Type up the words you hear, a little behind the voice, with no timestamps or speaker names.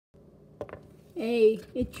Hey,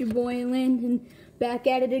 it's your boy Landon, back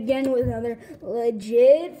at it again with another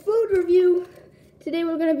legit food review. Today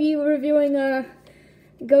we're going to be reviewing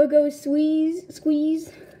Go-Go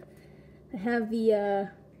Squeeze. I have the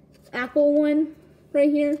apple one right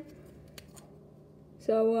here.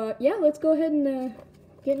 So yeah, let's go ahead and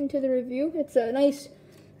get into the review. It's a nice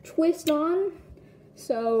twist on,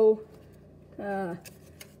 so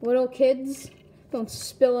little kids don't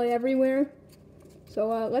spill it everywhere. So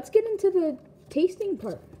let's get into the tasting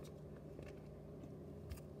part.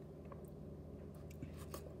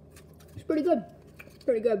 It's pretty good.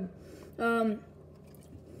 Pretty good.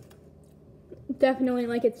 Definitely,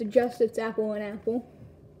 like it suggests, it's apple and apple.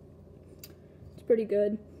 It's pretty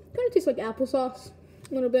good. Kind of tastes like applesauce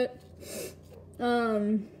a little bit.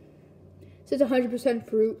 Says 100%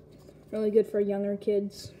 fruit. Really good for younger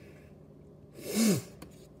kids.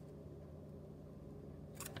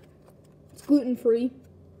 It's gluten-free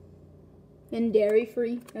and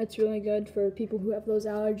dairy-free. That's really good for people who have those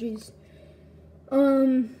allergies.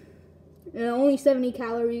 And only 70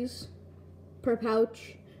 calories per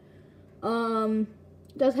pouch.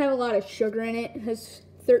 It does have a lot of sugar in it. It has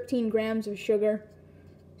 13 grams of sugar.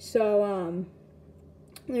 So,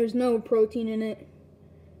 there's no protein in it.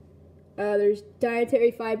 There's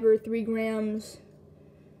dietary fiber, 3 grams.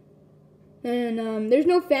 And, there's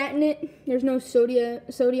no fat in it. There's no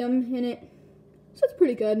sodium in it. So it's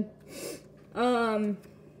pretty good. It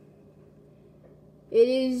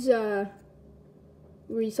is,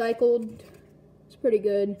 recycled. It's pretty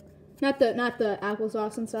good. Not the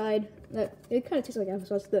applesauce inside. It kind of tastes like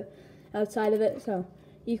applesauce, the outside of it, so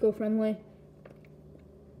eco-friendly.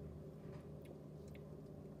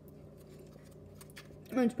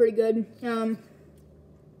 It's pretty good.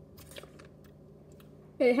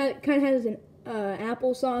 It kind of has an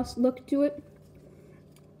applesauce look to it.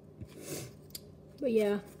 But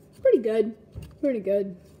yeah, pretty good. Pretty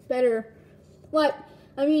good. Better. What?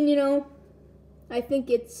 I mean, you know, I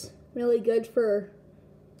think it's really good for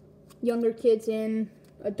younger kids and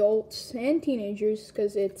adults and teenagers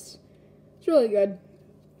because it's really good.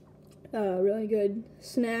 Really good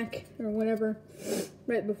snack or whatever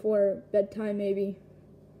right before bedtime, maybe.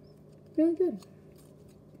 Really good.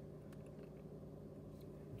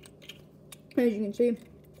 As you can see,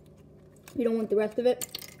 you don't want the rest of it.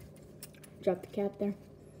 Drop the cap there.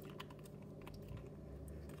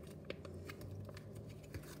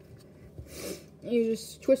 You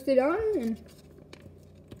just twist it on and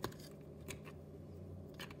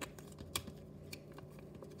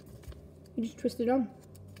you just twist it on.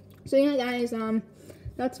 So yeah, guys,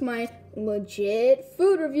 that's my legit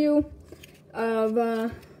food review of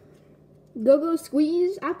Go-Go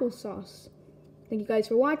Squeeze applesauce. Thank you guys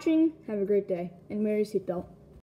for watching. Have a great day and wear your seatbelt.